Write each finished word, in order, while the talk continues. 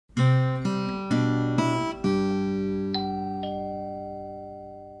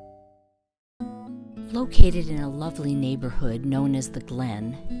Located in a lovely neighborhood known as the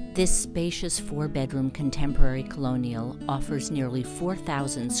Glen, this spacious 4-bedroom contemporary colonial offers nearly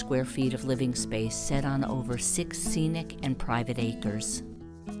 4,000 square feet of living space set on over 6 scenic and private acres.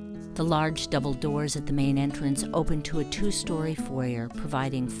 The large double doors at the main entrance open to a 2-story foyer,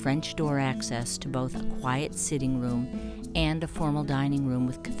 providing French door access to both a quiet sitting room and a formal dining room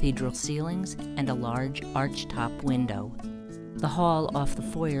with cathedral ceilings and a large arch-top window. The hall off the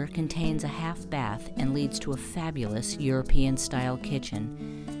foyer contains a half bath and leads to a fabulous European-style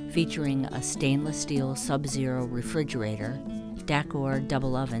kitchen featuring a stainless steel Sub-Zero refrigerator, Dacor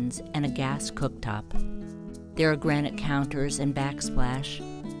double ovens, and a gas cooktop. There are granite counters and backsplash,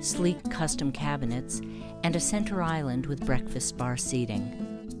 sleek custom cabinets, and a center island with breakfast bar seating.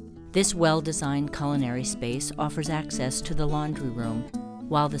 This well-designed culinary space offers access to the laundry room,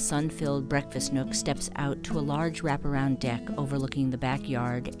 while the sun-filled breakfast nook steps out to a large wraparound deck overlooking the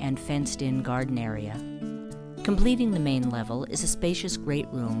backyard and fenced-in garden area. Completing the main level is a spacious great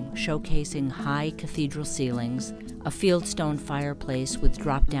room showcasing high cathedral ceilings, a fieldstone fireplace with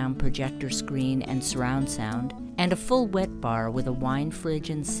drop-down projector screen and surround sound, and a full wet bar with a wine fridge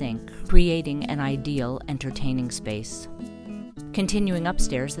and sink, creating an ideal entertaining space. Continuing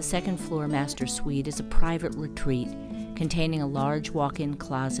upstairs, the second-floor master suite is a private retreat containing a large walk-in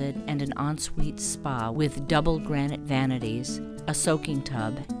closet and an ensuite spa with double granite vanities, a soaking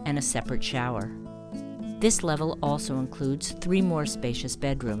tub, and a separate shower. This level also includes 3 more spacious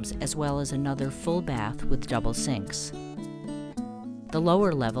bedrooms, as well as another full bath with double sinks. The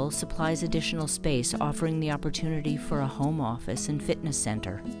lower level supplies additional space, offering the opportunity for a home office and fitness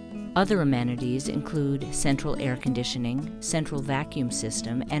center. Other amenities include central air conditioning, central vacuum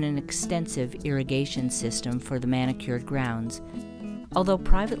system, and an extensive irrigation system for the manicured grounds. Although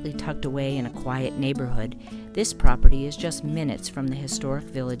privately tucked away in a quiet neighborhood, this property is just minutes from the historic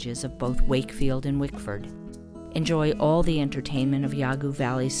villages of both Wakefield and Wickford. Enjoy all the entertainment of Yawgoo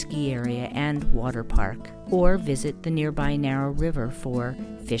Valley Ski Area and Water Park, or visit the nearby Narrow River for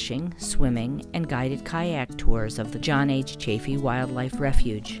fishing, swimming, and guided kayak tours of the John H. Chafee Wildlife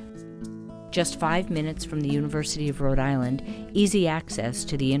Refuge. Just 5 minutes from the University of Rhode Island, easy access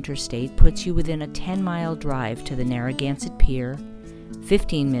to the interstate puts you within a 10-mile drive to the Narragansett Pier,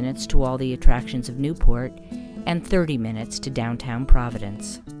 15 minutes to all the attractions of Newport, and 30 minutes to downtown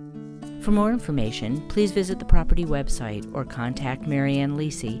Providence. For more information, please visit the property website or contact Marianne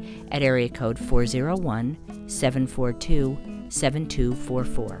Lisi at area code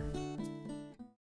 401-742-7244.